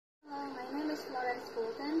Florence,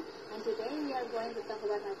 Fulton, and today we are going to talk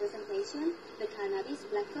about my presentation, the CARNABY'S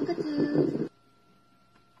black cockatoos.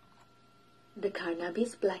 The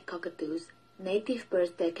CARNABY'S black cockatoos, native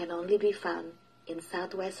birds that can only be found in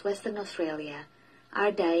southwest Western Australia,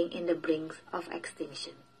 are dying in the brink of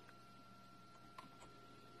extinction.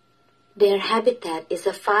 Their habitat is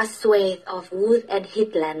a vast swathe of wood and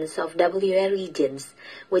heathlands of WA regions,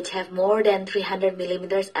 which have more than 300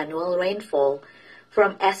 millimeters annual rainfall,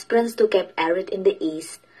 from Esperance to Cape Arid in the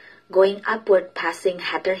east, going upward passing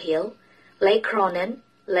Hatter Hill, Lake Cronin,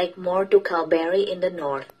 Lake Moore to Kalbarri in the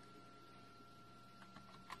north.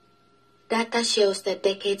 Data shows that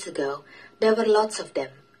decades ago, there were lots of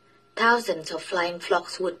them. Thousands of flying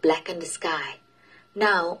flocks would blacken the sky.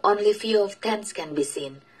 Now, only few of tens can be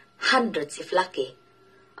seen, hundreds if lucky.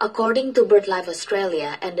 According to BirdLife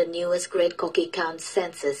Australia and the newest Great Cocky Count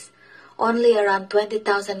census, only around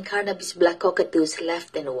 20,000 CARNABY'S black cockatoos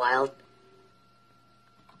left in the wild.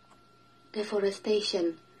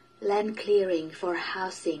 Deforestation, land clearing for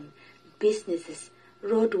housing, businesses,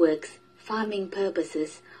 roadworks, farming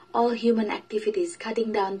purposes, all human activities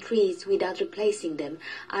cutting down trees without replacing them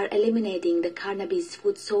are eliminating the CARNABY'S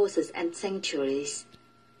food sources and sanctuaries,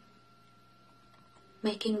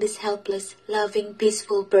 making these helpless, loving,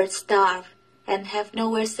 peaceful birds starve and have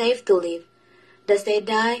nowhere safe to live. Thus they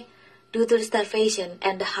die due to starvation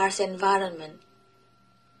and the harsh environment.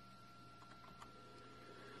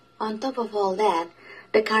 On top of all that,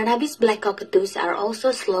 the CARNABY'S black cockatoos are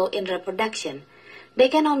also slow in reproduction. They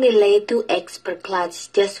can only lay 2 eggs per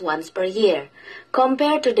clutch just once per year.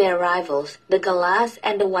 Compared to their rivals, the galahs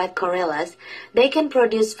and the white corellas, they can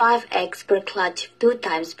produce 5 eggs per clutch 2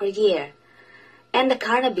 times per year. And the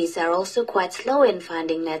CARNABY'S are also quite slow in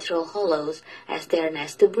finding natural hollows as their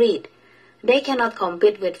nest to breed. They cannot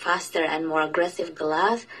compete with faster and more aggressive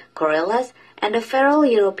galahs, corellas, and the feral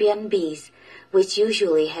European bees, which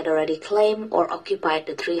usually had already claimed or occupied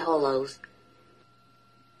the 3 hollows.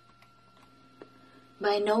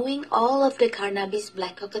 By knowing all of the CARNABY'S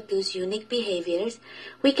black cockatoos' unique behaviors,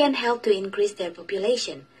 we can help to increase their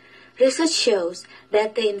population. Research shows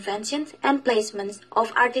that the inventions and placements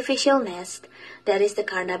of artificial nests, that is the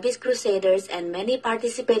CARNABY'S crusaders and many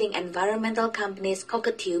participating environmental companies'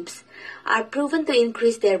 COCKAToOs, are proven to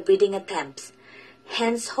increase their breeding attempts,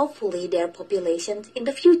 hence hopefully their populations in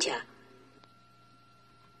the future.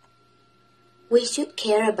 We should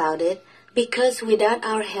care about it because without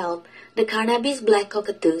our help, the CARNABY'S black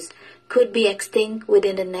cockatoos could be extinct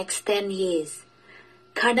within the next 10 years.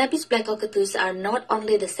 CARNABY'S black cockatoos are not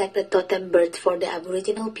only the sacred totem birds for the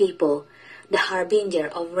Aboriginal people, the harbinger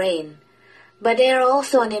of rain, but they are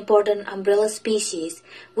also an important umbrella species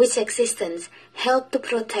whose existence helps to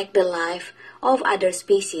protect the life of other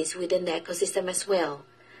species within the ecosystem as well.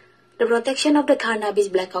 The protection of the CARNABY'S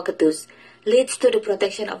black cockatoos leads to the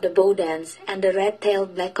protection of the bowdans and the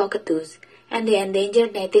red-tailed black cockatoos and the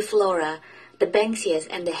endangered native flora, the banksias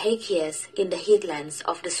and the hakeas in the heathlands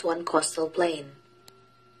of the Swan coastal plain.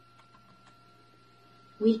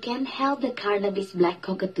 We can help the CARNABY'S black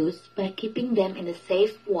cockatoos by keeping them in a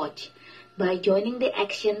safe watch by joining the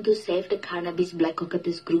action to save the CARNABY'S black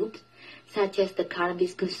cockatoos groups such as the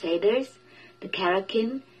CARNABY'S Crusaders, the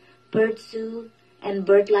Karakin, Bird Zoo, and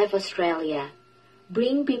BirdLife Australia.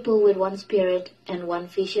 Bring people with one spirit and one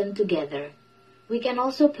vision together. We can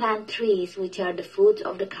also plant trees which are the food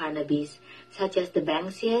of the CARNABY'S, such as the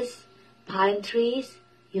banksias, pine trees,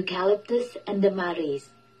 eucalyptus, and the maris.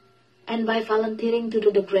 And by volunteering to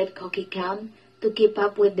do the Great Cocky Count to keep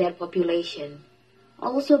up with their population.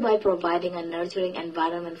 Also by providing a nurturing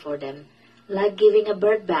environment for them, like giving a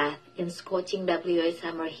bird bath in scorching WA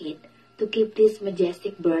summer heat to keep these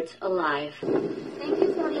majestic birds alive. Thank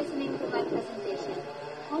you for listening to my presentation.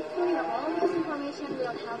 Hopefully all of this information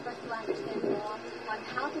will help us to understand more on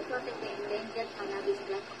how to protect the endangered CARNABY'S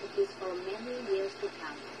black cockatoos for many years to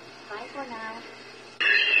come. Bye for now.